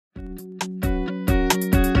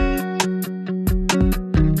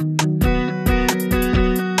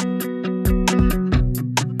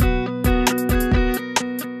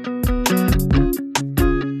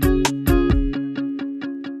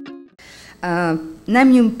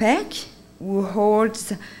Namyoon Paik, who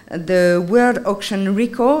holds the world auction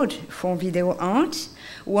record for video art,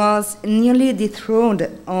 was nearly dethroned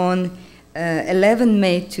on 11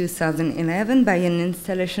 May 2011 by an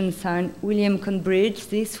installation signed William Conbridge,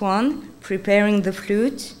 this one, Preparing the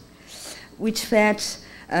Flute, which fetched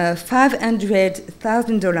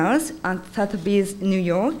 $500,000 at Sotheby's, New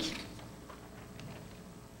York.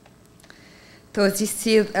 So this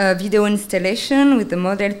is a video installation with the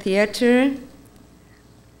model theater.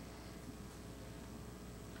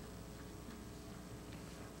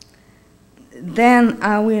 Then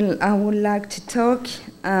I would like to talk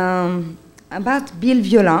about Bill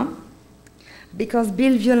Violin, because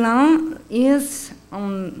Bill Violin is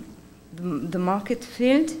on the market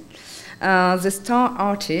field the star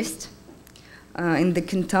artist in the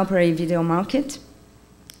contemporary video market.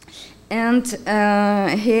 And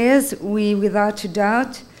he is, without a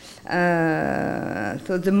doubt,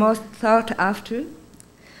 so the most sought after.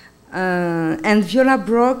 And Viola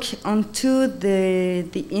broke onto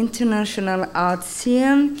the international art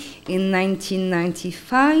scene in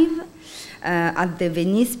 1995 at the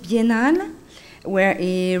Venice Biennale, where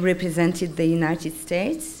he represented the United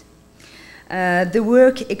States. The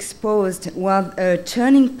work exposed was a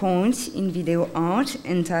turning point in video art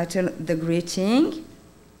entitled The Greeting.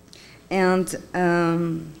 And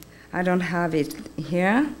I don't have it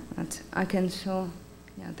here, but I can show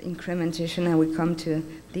the incrementation. I will come to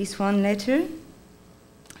this one later.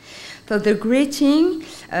 So The Greeting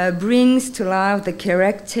brings to life the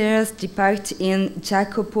characters depicted in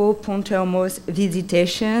Jacopo Pontormo's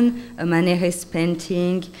Visitation, a Mannerist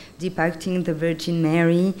painting depicting the Virgin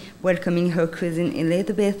Mary welcoming her cousin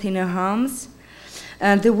Elizabeth in her arms.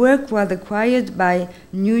 The work was acquired by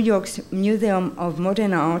New York's Museum of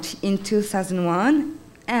Modern Art in 2001,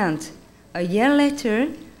 and a year later,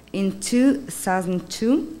 in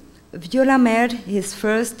 2002, Viola made his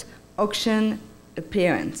first auction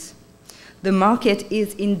appearance. The market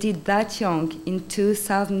is indeed that young. In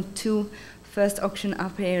 2002, first auction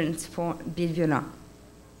appearance for Bill Viola.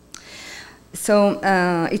 So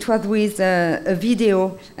it was with a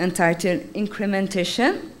video entitled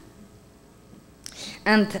Incrementation.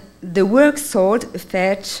 And the work sold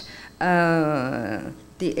fetched the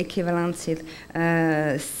equivalent is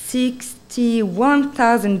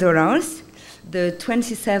 $61,000 the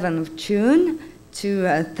 27th of June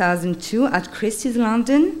 2002 at Christie's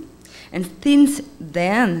London. And since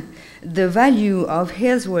then, the value of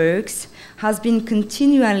his works has been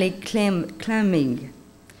continually climbing.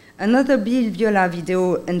 Another Bill Viola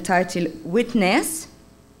video entitled Witness,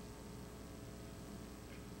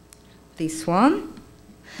 this one,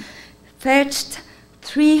 fetched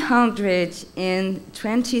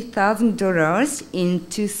 $320,000 in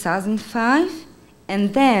 2005,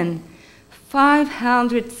 and then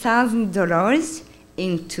 $500,000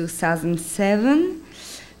 in 2007.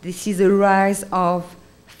 This is a rise of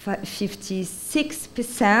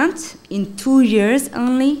 56% in 2 years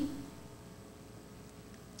only.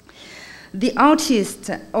 The artist's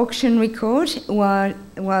auction record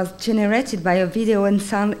was generated by a video and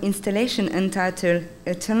sound installation entitled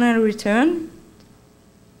Eternal Return,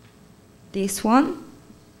 this one.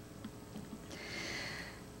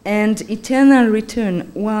 And Eternal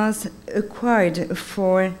Return was acquired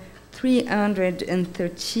for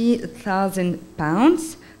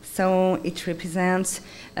 £330,000, so it represents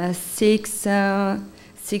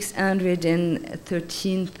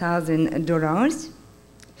 $613,000.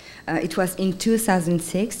 It was in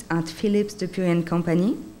 2006 at Philips Dupuy &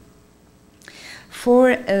 Company.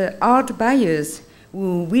 For art buyers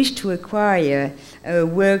who wish to acquire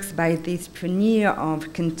works by this pioneer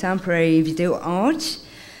of contemporary video art,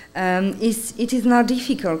 it is not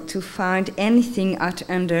difficult to find anything at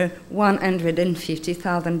under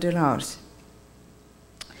 $150,000.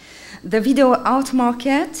 The video art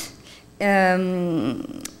market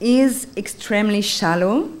is extremely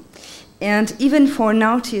shallow. And even for an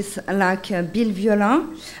artist like Bill Viola,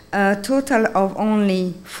 a total of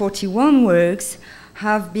only 41 works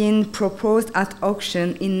have been proposed at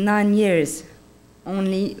auction in 9 years.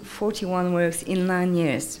 Only 41 works in 9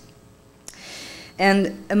 years.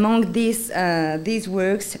 And among these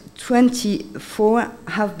works, 24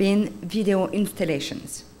 have been video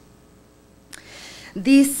installations.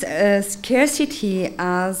 This scarcity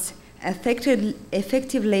has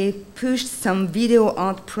effectively pushed some video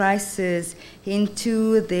art prices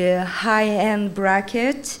into the high-end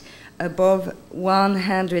bracket above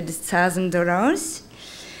 $100,000,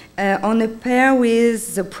 on a par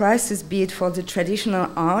with the prices bid for the traditional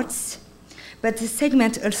arts. But the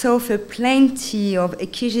segment also offers plenty of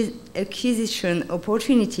acquisition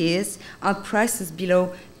opportunities at prices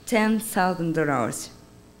below $10,000.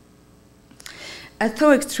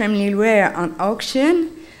 Although extremely rare on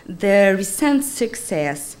auction, the recent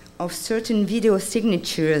success of certain video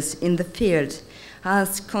signatures in the field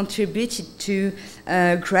has contributed to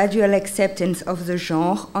gradual acceptance of the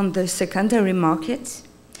genre on the secondary market.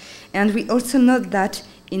 And we also note that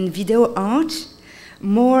in video art,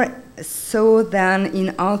 more so than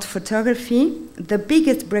in art photography, the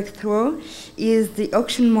biggest breakthrough is the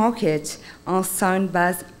auction market signed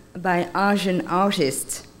by Asian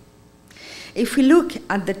artists. If we look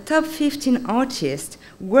at the top 15 artists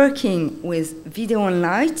working with video and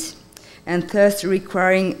light, and thus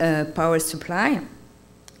requiring a power supply,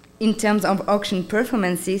 in terms of auction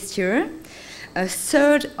performance this year, a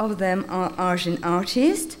third of them are Asian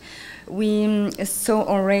artists. We saw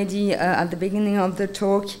already at the beginning of the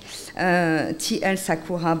talk TL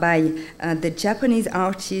Sakura by the Japanese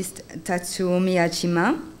artist Tatsuo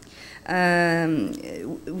Miyajima.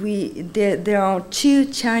 There are two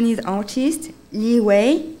Chinese artists, Li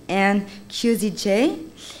Wei and QZJ,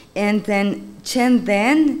 and then Chen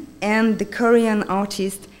Den and the Korean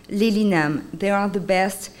artist Lily Nam. They are the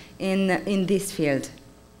best in this field,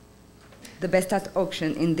 the best at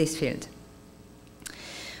auction in this field.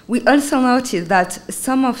 We also noticed that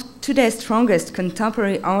some of today's strongest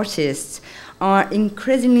contemporary artists are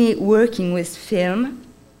increasingly working with film.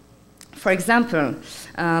 For example,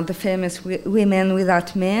 the famous Women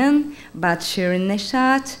Without Men by Shirin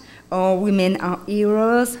Neshat, or Women Are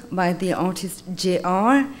Heroes by the artist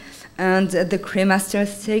JR, and the Cremaster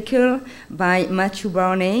Cycle by Matthew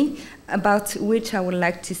Barney, about which I would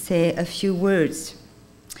like to say a few words.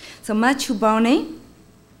 So Matthew Barney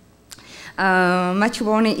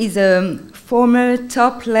is a former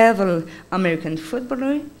top-level American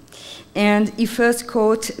footballer, and he first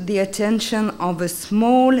caught the attention of a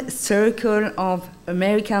small circle of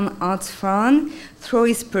American art fans through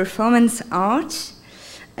his performance art,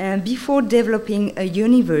 before developing a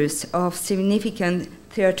universe of significant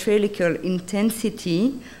theatrical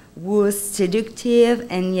intensity whose seductive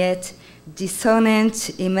and yet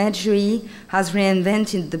dissonant imagery has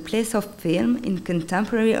reinvented the place of film in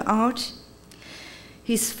contemporary art.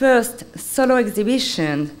 His first solo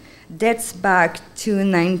exhibition dates back to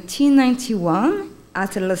 1991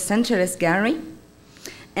 at a Los Angeles gallery,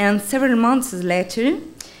 and several months later,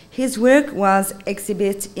 his work was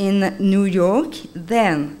exhibited in New York,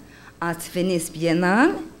 then at Venice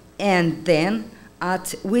Biennale, and then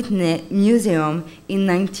at Whitney Museum in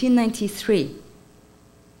 1993.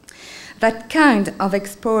 That kind of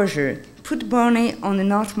exposure put Barney on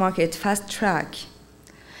an art market fast track.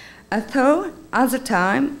 Although, at the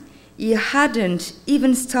time, he hadn't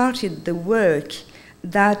even started the work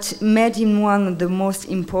that made him one of the most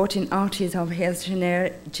important artists of his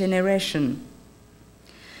generation.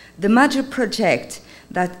 The major project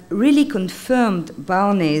that really confirmed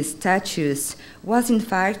Barney's status was, in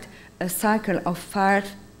fact, a cycle of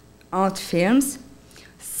 5 art films,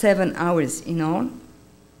 7 hours in all,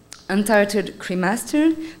 entitled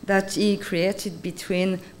Cremaster, that he created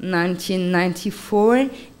between 1994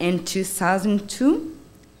 and 2002.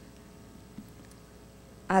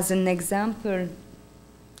 As an example,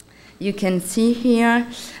 you can see here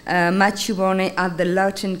Matthew Barney at the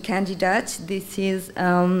Lawton candidate. This is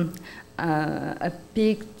a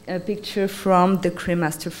picture from the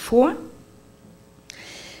Cremaster 4.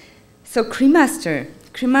 So Cremaster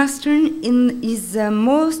is the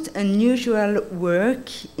most unusual work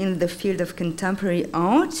in the field of contemporary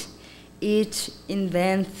art. It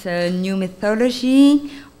invents a new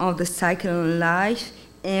mythology of the cycle of life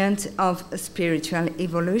and of spiritual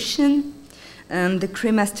evolution. And the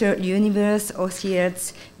Cremaster universe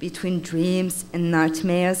oscillates between dreams and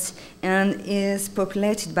nightmares and is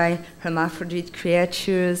populated by hermaphrodite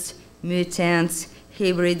creatures, mutants,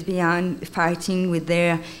 hybrid beings fighting with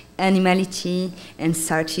their animality, and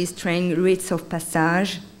such strange rites of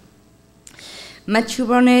passage. Matthew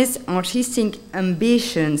Barney's artistic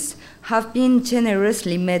ambitions have been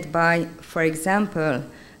generously met by, for example,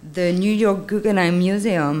 the New York Guggenheim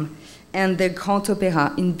Museum and the Grand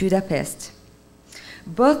Opera in Budapest,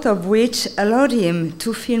 both of which allowed him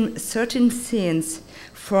to film certain scenes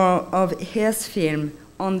of his film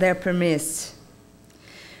on their premise.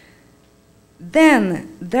 Then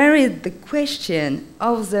there is the question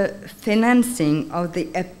of the financing of the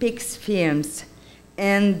Epix films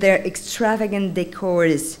and their extravagant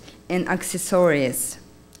decors and accessories.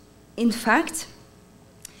 In fact,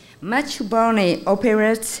 Matthew Barney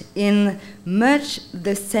operates in much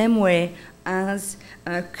the same way as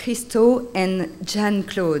Christo and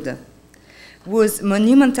Jean-Claude, whose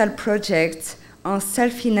monumental projects are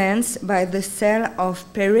self-financed by the sale of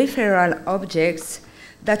peripheral objects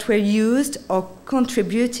that were used or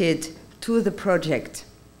contributed to the project.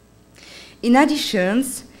 In addition,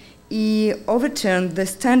 he overturned the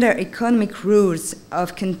standard economic rules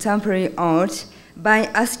of contemporary art by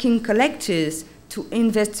asking collectors to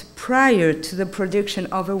invest prior to the production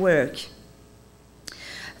of a work.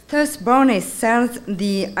 Thus, Barnes sells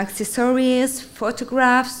the accessories,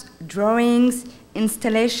 photographs, drawings,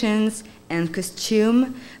 installations, and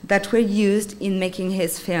costumes that were used in making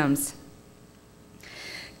his films.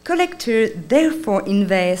 Collectors therefore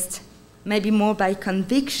invest, maybe more by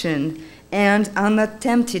conviction, and are not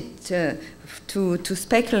tempted to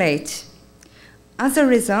speculate. As a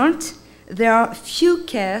result, there are few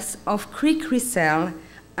cases of quick resale,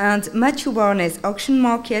 and Matthew Barnes' auction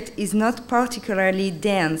market is not particularly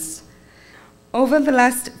dense. Over the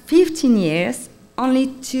last 15 years, only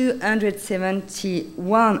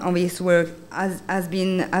 271 of his work have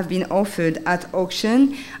been offered at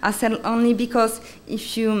auction. I said only because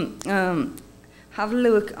if you have a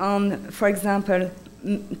look on, for example,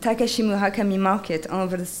 Takashi Murakami market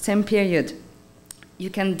over the same period, you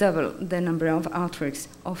can double the number of artworks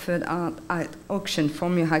offered at auction for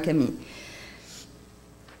Murakami.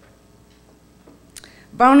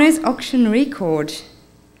 Barnes' auction record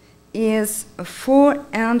is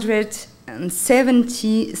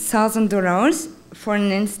 $470,000 for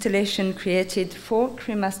an installation created for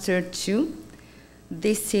Cremaster 2.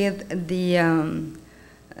 This is the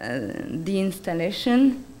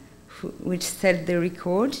installation which set the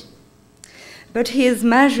record. But his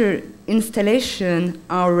major installations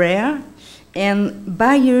are rare, and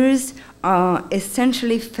buyers are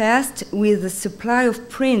essentially faced with the supply of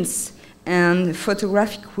prints and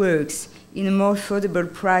photographic works in a more affordable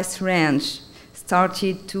price range,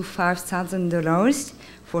 started to $5,000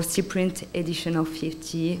 for C-print edition of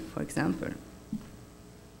 50, for example.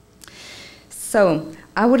 So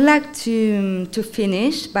I would like to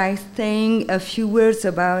finish by saying a few words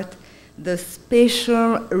about the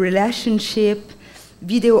special relationship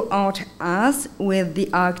video art has with the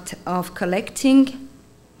act of collecting.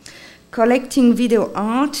 Collecting video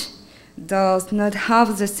art does not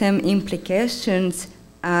have the same implications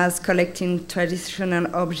as collecting traditional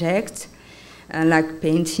objects like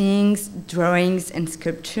paintings, drawings, and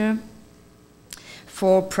sculpture.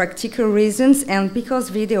 For practical reasons, and because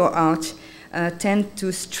video art tends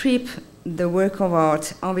to strip the work of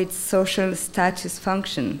art of its social status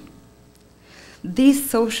function. This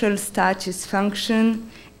social status function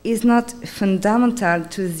is not fundamental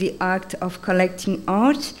to the act of collecting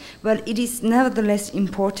art, but it is nevertheless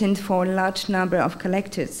important for a large number of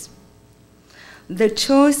collectors. The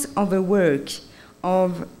choice of a work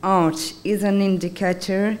of art is an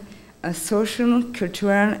indicator, a social,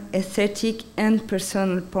 cultural, aesthetic, and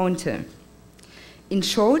personal pointer. In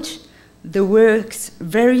short, the work's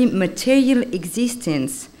very material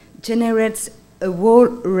existence generates a whole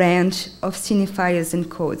range of signifiers and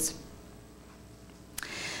codes.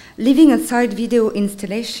 Leaving aside video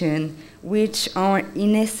installation, which are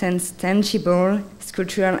in essence tangible,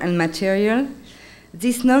 sculptural, and material,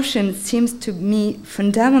 this notion seems to me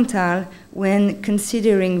fundamental when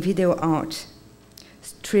considering video art,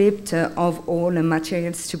 stripped of all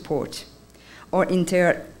material support, or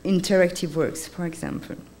interactive works, for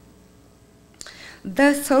example.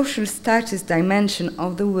 The social status dimension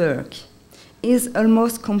of the work is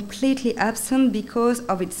almost completely absent because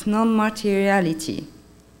of its non-materiality.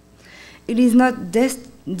 It is not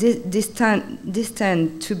destined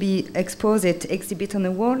to be exposed, exhibit on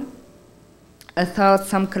a wall. I thought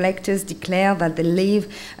some collectors declare that they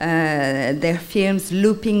leave their films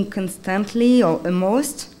looping constantly or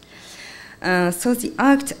almost. So the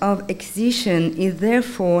act of acquisition is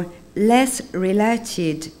therefore less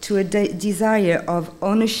related to a desire of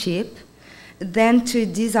ownership than to a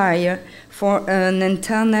desire for an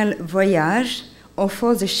internal voyage or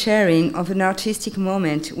for the sharing of an artistic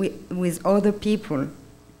moment with other people.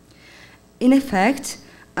 In effect,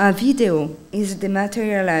 a video is a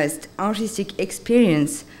dematerialized artistic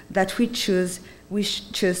experience that we choose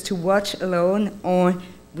to watch alone or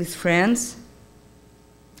with friends.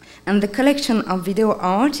 And the collection of video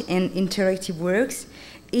art and interactive works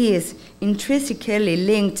is intrinsically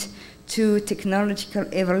linked to technological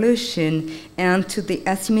evolution and to the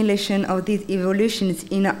assimilation of these evolutions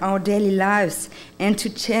in our daily lives and to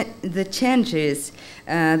the changes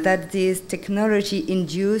that this technology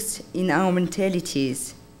induced in our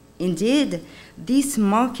mentalities. Indeed, this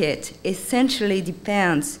market essentially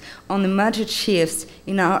depends on the major shifts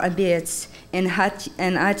in our habits and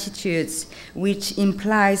attitudes, which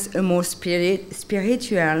implies a more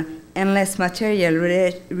spiritual and less material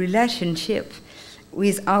relationship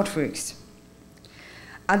with artworks.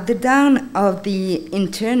 At the dawn of the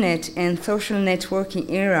internet and social networking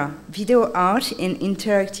era, video art and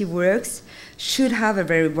interactive works should have a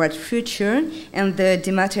very bright future, and the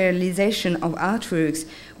dematerialization of artworks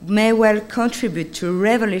may well contribute to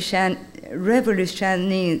revolutionize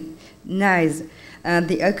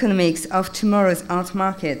the economics of tomorrow's art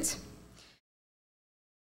market.